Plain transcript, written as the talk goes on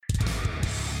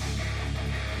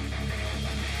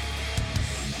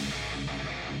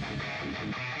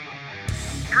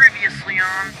currently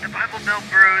on the Bible Belt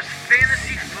Bros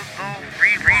Fantasy Football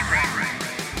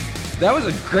Rewind. That was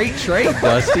a great trade,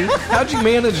 Dusty. How'd you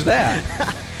manage that?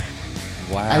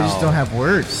 Wow. I just don't have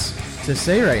words to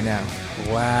say right now.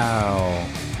 Wow.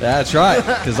 That's right,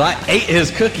 because I ate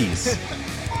his cookies.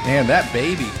 Man, that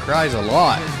baby cries a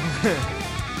lot.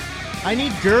 I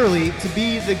need Gurley to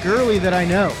be the Gurley that I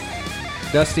know.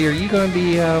 Dusty, are you going to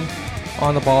be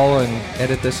on the ball and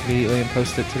edit this immediately and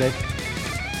post it today?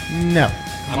 No.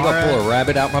 I'm going to pull a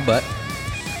rabbit out my butt,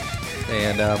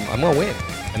 and I'm going to win.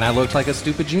 And I looked like a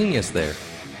stupid genius there.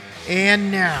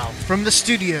 And now, from the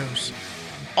studios,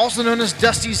 also known as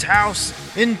Dusty's house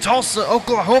in Tulsa,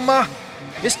 Oklahoma,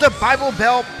 it's the Bible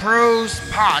Belt Pros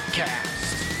Podcast.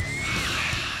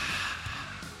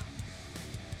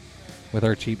 With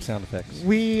our cheap sound effects.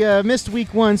 We missed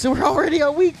week 1, so we're already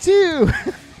on week 2.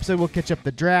 So we'll catch up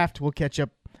the draft. We'll catch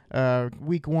up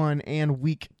week 1 and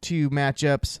week 2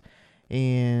 matchups.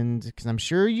 And because I'm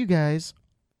sure you guys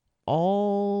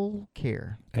all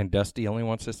care. And Dusty only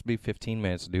wants us to be 15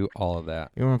 minutes to do all of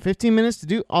that. You want 15 minutes to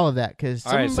do all of that.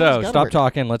 All right, so stop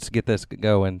talking. Let's get this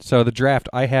going. So the draft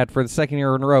I had for the second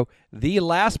year in a row, the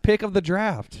last pick of the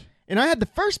draft. And I had the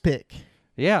first pick.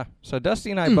 Yeah, so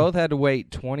Dusty and I both had to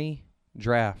wait 20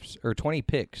 drafts or 20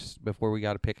 picks before we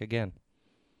got to pick again.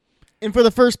 And for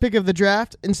the first pick of the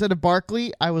draft, instead of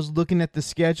Barkley, I was looking at the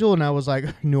schedule and I was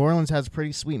like, New Orleans has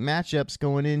pretty sweet matchups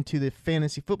going into the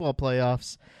fantasy football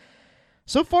playoffs.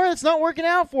 So far, it's not working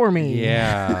out for me.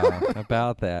 Yeah,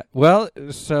 about that. Well,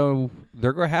 so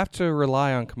they're going to have to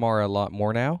rely on Kamara a lot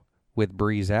more now with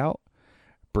Breeze out.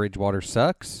 Bridgewater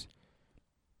sucks.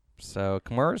 So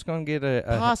Kamara's going to get a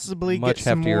possibly much get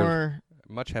some heftier,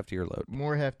 much heftier load.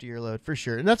 More heftier load, for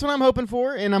sure. And that's what I'm hoping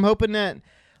for. And I'm hoping that,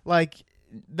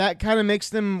 that kind of makes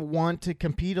them want to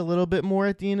compete a little bit more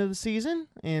at the end of the season.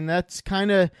 And that's kind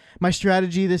of my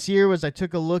strategy this year was I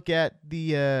took a look at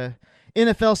the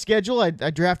NFL schedule. I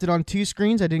drafted on 2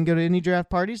 screens. I didn't go to any draft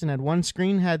parties, and had one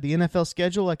screen had the NFL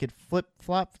schedule. I could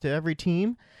flip-flop to every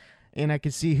team, and I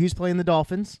could see who's playing the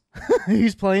Dolphins,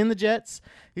 who's playing the Jets,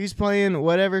 who's playing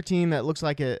whatever team that looks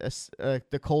like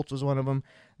the Colts was one of them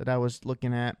that I was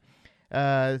looking at.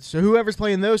 So whoever's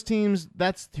playing those teams,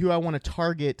 that's who I want to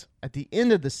target at the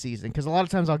end of the season, because a lot of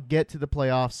times I'll get to the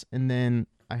playoffs, and then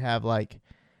I have,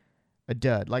 a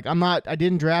dud. I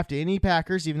didn't draft any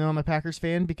Packers, even though I'm a Packers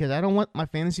fan, because I don't want my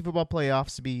fantasy football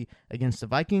playoffs to be against the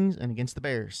Vikings and against the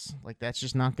Bears. That's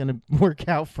just not going to work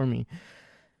out for me.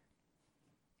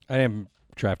 I didn't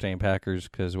draft any Packers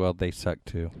because, well, they suck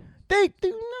too. They do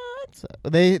not suck.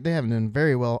 They haven't done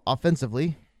very well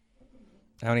offensively.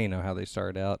 I don't even know how they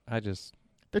started out. They're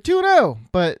 2-0,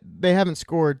 but they haven't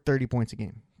scored 30 points a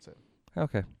game. So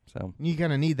okay, so you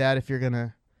kind of need that if you're going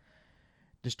to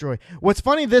destroy. What's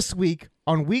funny this week,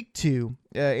 on week 2,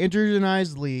 Andrew and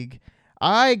I's league,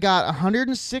 I got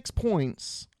 106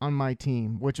 points on my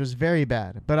team, which was very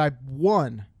bad, but I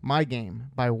won my game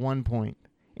by 1 point.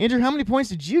 Andrew, how many points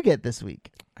did you get this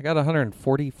week? I got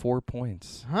 144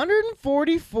 points.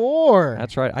 144.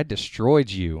 That's right. I destroyed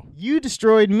you. You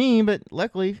destroyed me, but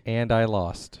luckily. And I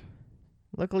lost.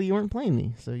 Luckily, you weren't playing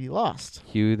me, so you lost.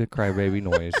 Cue the crybaby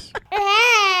noise.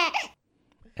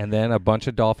 And then a bunch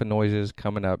of dolphin noises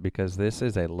coming up because this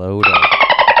is a load of...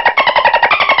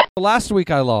 Last week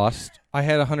I lost. I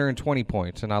had 120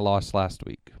 points, and I lost last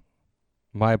week.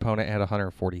 My opponent had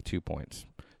 142 points.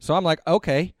 So I'm like,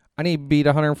 okay, I need to beat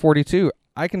 142.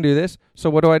 I can do this. So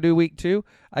what do I do week 2?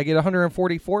 I get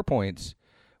 144 points.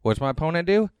 What's my opponent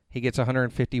do? He gets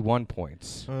 151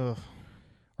 points. Ugh.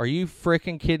 Are you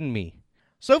freaking kidding me?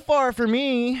 So far for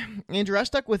me, Andrew, I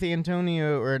stuck with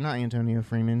Devontae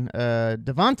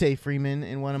Freeman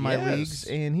in one of my leagues,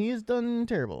 and he has done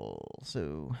terrible.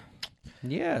 So,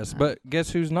 yes, but guess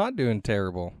who's not doing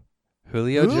terrible?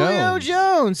 Julio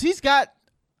Jones. He's got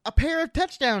a pair of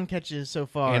touchdown catches so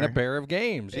far. And a pair of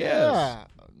games, yes. Yeah.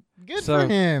 Good for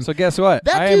him. So guess what?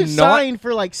 That dude signed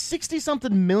for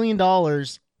 $60-something million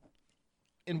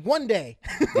in one day.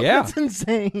 Yeah. That's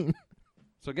insane.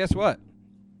 So guess what?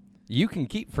 You can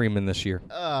keep Freeman this year.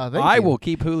 I will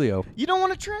keep Julio. You don't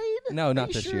want to trade? No,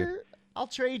 not this year. I'll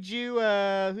trade you.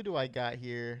 Who do I got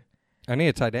here? I need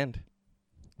a tight end.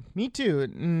 Me too.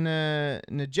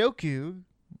 Njoku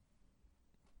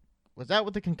was out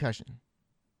with the concussion.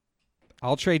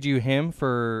 I'll trade you him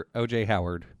for O.J.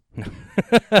 Howard.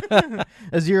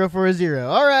 A 0 for a 0.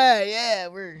 All right, yeah,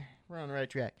 we're on the right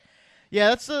track. Yeah,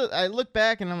 that's I look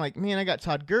back and I'm like, man, I got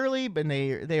Todd Gurley, but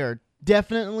they are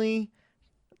definitely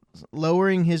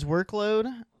lowering his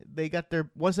workload. They got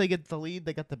once they get the lead,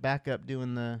 they got the backup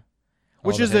doing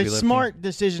which is a smart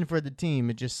decision for the team.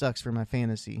 It just sucks for my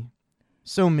fantasy.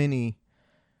 So many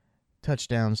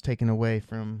touchdowns taken away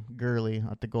from Gurley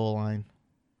at the goal line.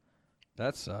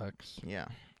 That sucks. Yeah.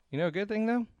 You know, a good thing,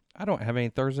 though? I don't have any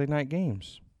Thursday night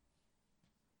games.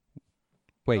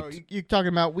 Wait. Oh, you talking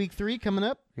about week 3 coming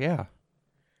up? Yeah.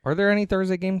 Are there any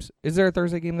Thursday games? Is there a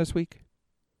Thursday game this week?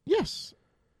 Yes.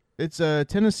 It's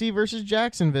Tennessee versus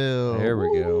Jacksonville. There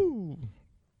we go. Woo!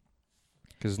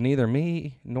 Because neither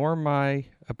me nor my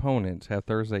opponents have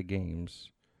Thursday games.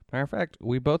 Matter of fact,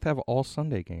 we both have all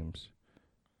Sunday games.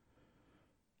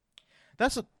 I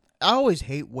always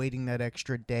hate waiting that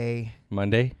extra day.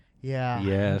 Monday? Yeah.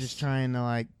 Yes. I'm just trying to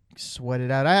like sweat it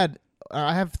out.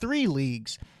 I have 3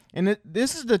 leagues, and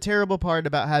this is the terrible part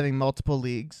about having multiple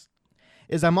leagues,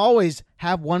 is I'm always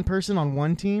have one person on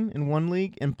one team in one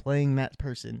league and playing that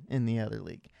person in the other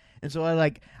league. And so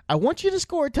I want you to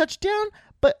score a touchdown,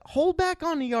 but hold back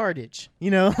on the yardage,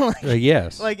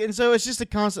 Yes. and so it's just a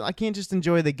constant. I can't just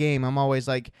enjoy the game. I'm always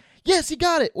like, yes, he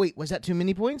got it. Wait, was that too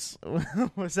many points?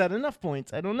 Was that enough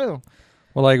points? I don't know.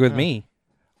 Well, like with me,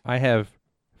 I have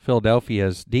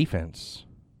Philadelphia's defense.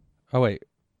 Oh, wait.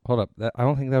 Hold up. I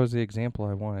don't think that was the example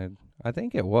I wanted. I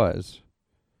think it was.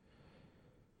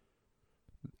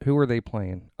 Who were they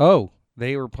playing? Oh,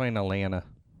 they were playing Atlanta.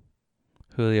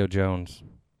 Julio Jones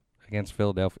against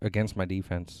Philadelphia, against my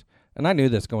defense. And I knew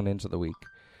this going into the week.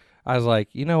 I was like,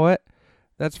 you know what?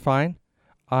 That's fine.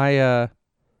 I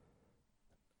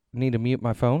need to mute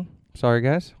my phone. Sorry,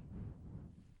 guys.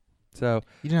 So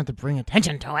You didn't have to bring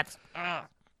attention to it.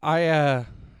 I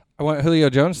want Julio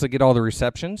Jones to get all the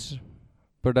receptions,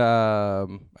 but I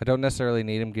don't necessarily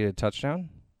need him to get a touchdown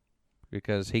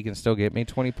because he can still get me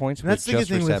 20 points That's with the good just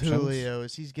thing receptions. with Julio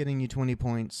is he's getting you 20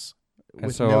 points And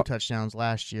with so- no touchdowns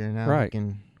last year. Now Right. he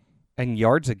can, And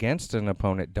yards against an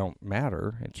opponent don't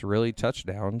matter. It's really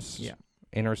touchdowns, Yeah.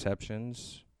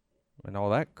 interceptions, and all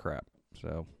that crap.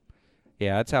 So,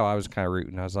 yeah, that's how I was kind of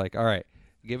rooting. I was like, all right,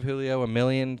 give Julio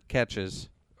 1,000,000 catches,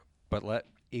 but let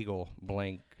Eagle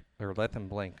blink, or let them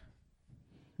blink.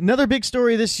 Another big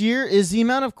story this year is the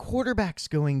amount of quarterbacks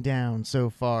going down so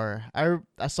far.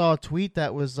 I saw a tweet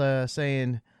that was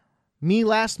saying, me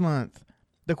last month,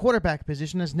 the quarterback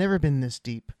position has never been this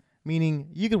deep. Meaning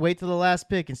you could wait till the last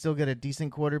pick and still get a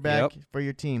decent quarterback for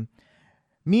your team.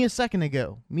 Me a second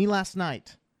ago, me last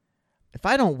night. If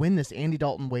I don't win this Andy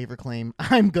Dalton waiver claim,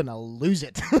 I'm going to lose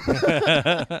it.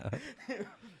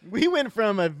 We went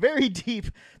from a very deep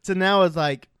to now it's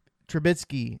like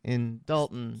Trubisky and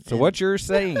Dalton. So what you're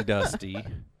saying, Dusty,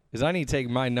 is I need to take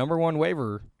my number one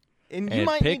waiver and you and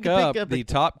might need pick to up pick up the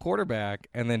top quarterback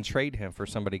and then trade him for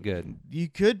somebody good. You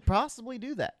could possibly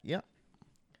do that. Yeah.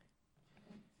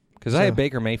 Because I had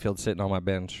Baker Mayfield sitting on my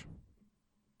bench.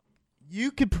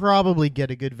 You could probably get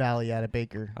a good value out of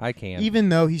Baker. I can. Even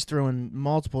though he's throwing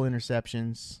multiple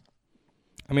interceptions.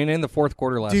 I mean, in the fourth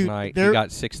quarter last night, he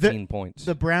got 16 points.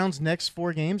 The Browns' next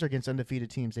 4 games are against undefeated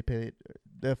teams. They play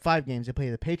the 5 games. They play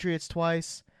the Patriots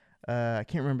twice. I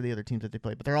can't remember the other teams that they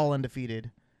play, but they're all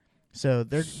undefeated. So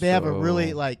they have a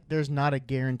really there's not a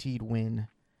guaranteed win.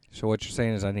 So what you're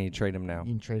saying is I need to trade him now.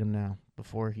 You can trade him now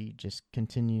before he just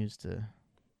continues to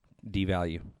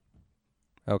devalue.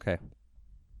 Okay.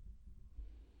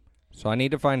 So I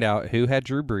need to find out who had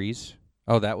Drew Brees.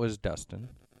 Oh, that was Dustin.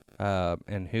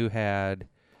 And who had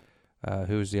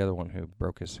who was the other one who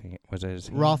broke his hand? Was it his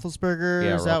hand?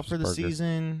 Roethlisberger is out for the Roethlisberger.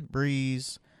 season.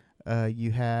 Breeze.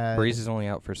 You had Brees is only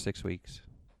out for 6 weeks.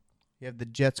 You have the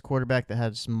Jets quarterback that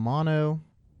has mono,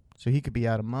 so he could be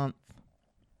out a month.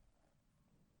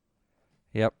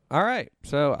 Yep. All right.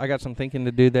 So I got some thinking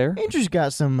to do there. Andrew's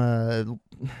got some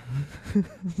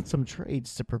some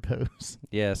trades to propose.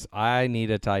 Yes, I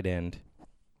need a tight end.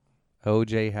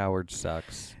 O.J. Howard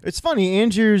sucks. It's funny.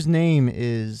 Andrew's name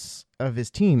of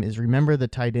his team is Remember the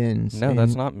Tight Ends. No,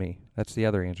 that's not me. That's the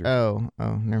other Andrew. Oh,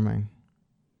 never mind.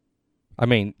 I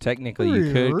mean, technically,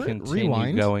 you could continue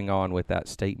Rewind. going on with that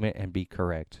statement and be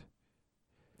correct.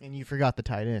 And you forgot the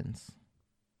tight ends.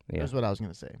 Yeah. That's what I was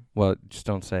going to say. Well, just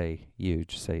don't say you.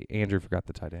 Just say Andrew forgot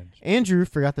the tight ends. Andrew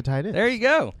forgot the tight ends. There you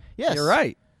go. Yes. You're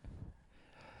right.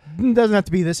 It doesn't have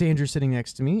to be this Andrew sitting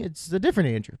next to me. It's a different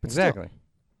Andrew. But Exactly.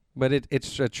 But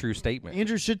it's a true statement. Still,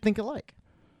 Andrews should think alike.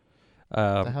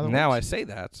 how that Now works? I say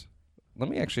that. Let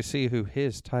me actually see who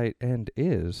his tight end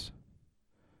is.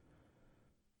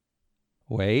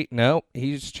 Wait, no.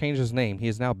 He's changed his name. He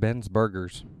is now Ben's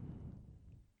Burgers.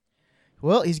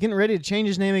 Well, he's getting ready to change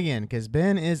his name again because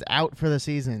Ben is out for the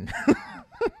season.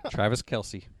 Travis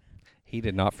Kelce. He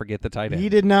did not forget the tight end. He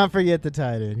did not forget the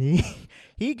tight end.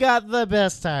 He got the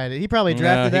best tight end. He probably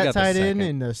drafted he that got the tight end second.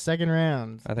 in the second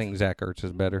round. I think Zach Ertz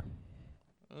is better.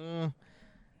 I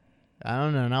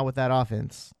don't know. Not with that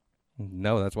offense.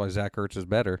 No, that's why Zach Ertz is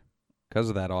better. Because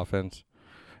of that offense.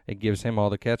 it gives him all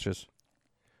the catches.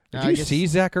 Did I you guess see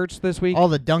Zach Ertz this week? all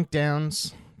the dunk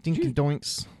downs, dink and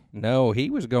doinks? No, he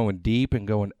was going deep and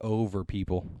going over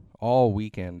people all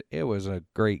weekend. It was a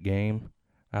great game.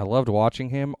 I loved watching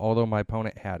him, although my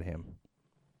opponent had him.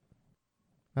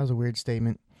 That was a weird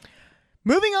statement.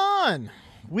 Moving on.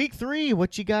 Week 3,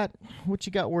 what you got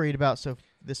worried about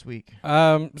this week?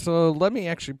 So let me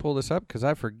actually pull this up because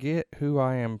I forget who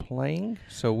I am playing.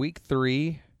 So week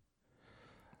 3,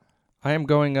 I am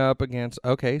going up against.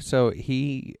 Okay, so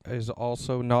he is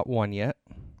also not won yet.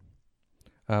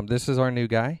 This is our new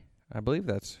guy. I believe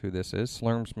that's who this is.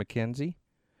 Slurms McKenzie.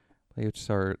 It's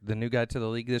the new guy to the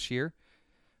league this year.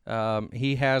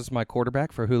 He has my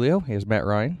quarterback for Julio. He has Matt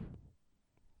Ryan.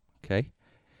 Okay.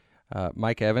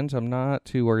 Mike Evans, I'm not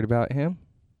too worried about him.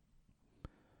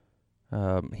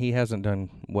 He hasn't done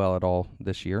well at all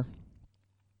this year.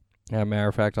 As a matter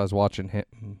of fact, I was watching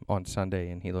him on Sunday,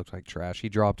 and he looked like trash. He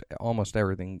dropped almost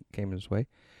everything came his way.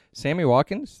 Sammy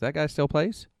Watkins, that guy still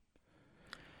plays.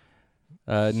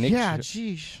 Nick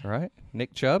geez. Right.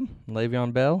 Nick Chubb,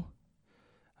 Le'Veon Bell.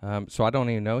 So I don't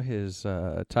even know his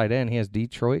tight end. He has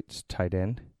Detroit's tight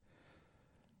end,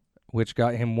 which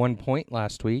got him 1 point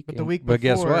last week. But the week before, but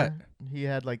guess what? He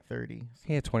had like 30.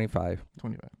 He had 25.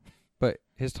 25. But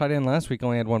his tight end last week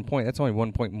only had 1 point. That's only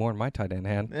 1 point more than my tight end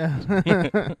had.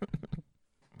 Yeah.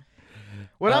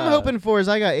 What I'm hoping for is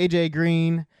I got A.J.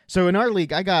 Green. So in our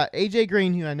league, I got A.J.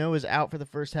 Green, who I know is out for the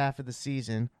first half of the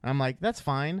season. I'm like, that's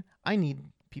fine. I need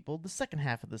people the second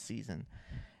half of the season.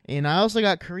 And I also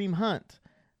got Kareem Hunt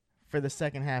for the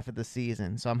second half of the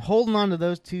season. So I'm holding on to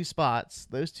those 2 spots,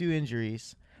 those 2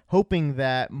 injuries, hoping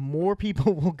that more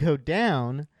people will go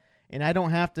down, and I don't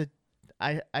have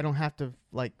to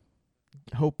like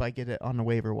hope I get it on the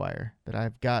waiver wire, that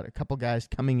I've got a couple guys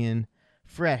coming in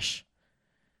fresh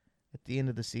at the end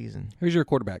of the season. Who's your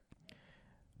quarterback?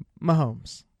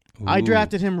 Mahomes. Ooh. I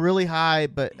drafted him really high,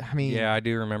 but I mean, Yeah, I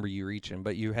do remember you reaching,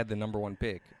 but you had the number 1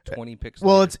 pick. 20 picks.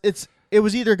 well, later. it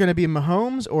was either going to be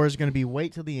Mahomes or it's going to be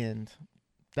wait till the end.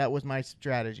 That was my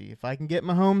strategy. If I can get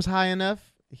Mahomes high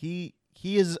enough, he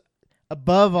is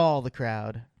above all the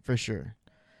crowd for sure.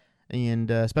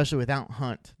 And especially without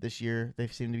Hunt this year, they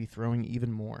seem to be throwing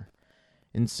even more.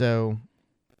 And so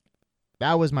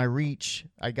that was my reach.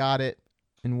 I got it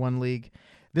in one league.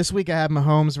 This week I have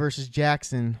Mahomes versus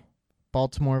Jackson,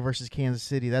 Baltimore versus Kansas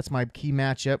City. That's my key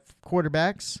matchup for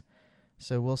quarterbacks.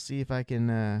 So we'll see if I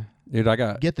can Dude, I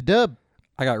got get the dub.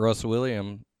 I got Russell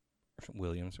Williams.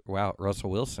 Wow, Russell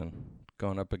Wilson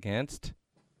going up against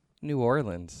New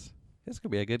Orleans. This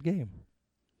could be a good game.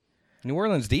 New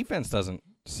Orleans defense doesn't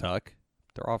suck.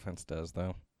 Their offense does,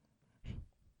 though.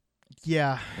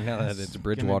 Yeah. Now that it's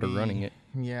Bridgewater running it.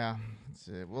 Yeah.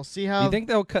 We'll see how. You think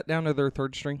they'll cut down to their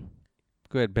third string?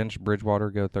 Go ahead, bench Bridgewater,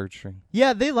 go third string.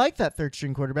 Yeah, they like that third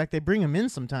string quarterback. They bring him in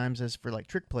sometimes as for like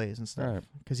trick plays and stuff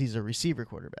because he's a receiver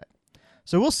quarterback.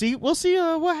 So we'll see. We'll see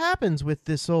what happens with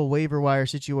this whole waiver wire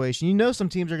situation. You know, some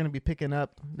teams are going to be picking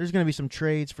up. There's going to be some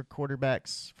trades for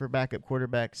quarterbacks, for backup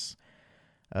quarterbacks,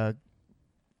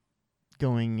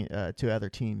 going to other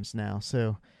teams now.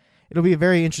 So it'll be a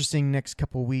very interesting next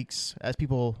couple weeks as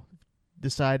people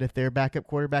decide if their backup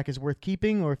quarterback is worth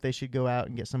keeping or if they should go out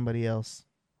and get somebody else.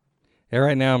 Yeah,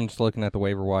 right now I'm just looking at the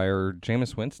waiver wire.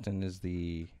 Jameis Winston is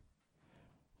the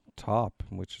top,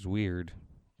 which is weird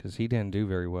because he didn't do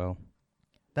very well.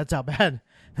 That's how bad.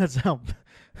 That's how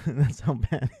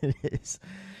bad it is.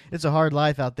 It's a hard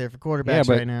life out there for quarterbacks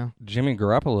right now. Jimmy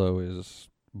Garoppolo is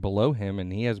below him,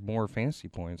 and he has more fantasy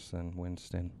points than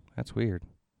Winston. That's weird.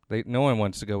 No one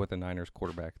wants to go with the Niners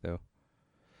quarterback, though.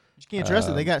 You can't trust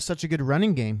it. They got such a good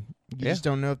running game. You Yeah. just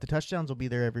don't know if the touchdowns will be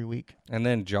there every week. And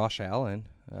then Josh Allen,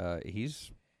 he's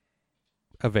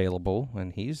available,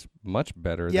 and he's much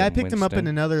better than Yeah, I picked him up in Winston.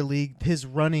 another league. His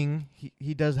running,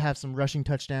 he does have some rushing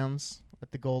touchdowns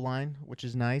at the goal line, which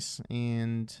is nice.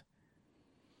 And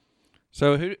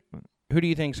So who do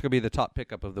you think is going to be the top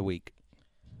pickup of the week?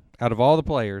 Out of all the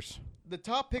players, the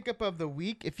top pickup of the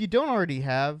week, if you don't already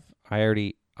have,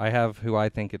 I have who I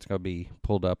think it's going to be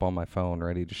pulled up on my phone,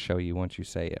 ready to show you once you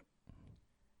say it.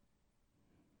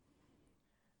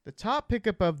 the top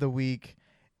pickup of the week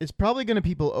is probably going to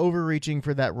people overreaching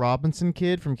for that Robinson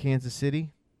kid from Kansas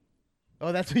City.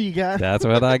 Oh, that's what you got? That's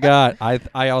what I got.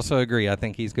 I also agree. I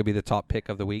think he's going to be the top pick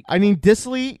of the week. I mean,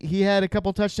 Disley, he had a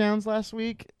couple touchdowns last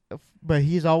week, but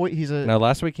No,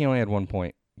 last week he only had 1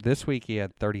 point. This week he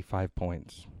had 35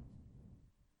 points.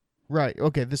 Right.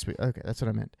 Okay, this week. Okay, that's what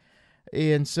I meant.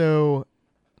 And so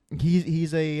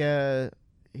he's a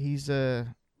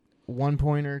 1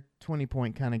 pointer,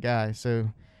 20-point kind of guy. So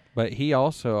But he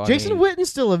also Jason Witten's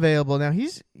still available now.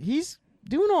 He's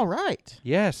doing all right.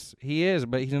 Yes, he is,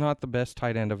 but he's not the best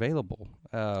tight end available.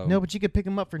 No, but you could pick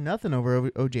him up for nothing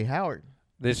over O.J. Howard.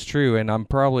 That's true, and I'm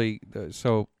probably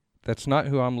so that's not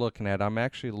who I'm looking at. I'm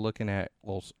actually looking at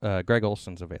Greg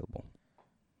Olson's available,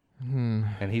 and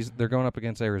they're going up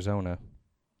against Arizona.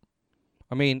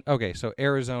 I mean, okay, so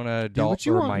Arizona,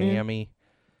 Dalton, or Miami. Man.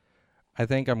 I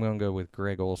think I'm going to go with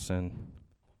Greg Olson.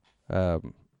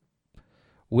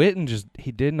 Witten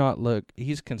he did not look.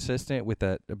 He's consistent with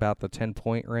about the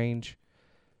 10-point range,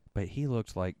 but he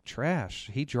looks like trash.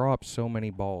 He dropped so many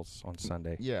balls on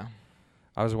Sunday. Yeah.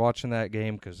 I was watching that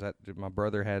game because my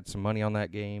brother had some money on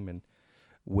that game, and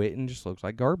Witten just looks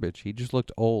like garbage. He just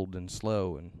looked old and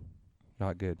slow and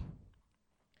not good.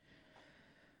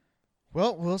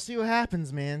 Well, we'll see what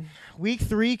happens, man. Week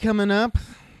 3 coming up.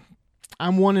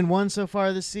 I'm 1-1 so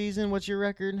far this season. What's your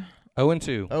record?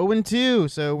 0-2. 0-2.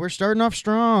 So we're starting off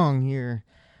strong here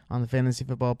on the Fantasy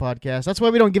Football Podcast. That's why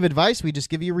we don't give advice. We just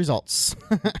give you results.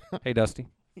 Hey, Dusty.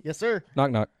 Yes, sir. Knock,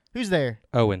 knock. Who's there?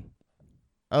 Owen.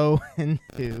 0-2.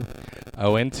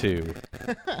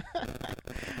 0-2.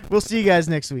 We'll see you guys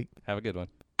next week. Have a good one.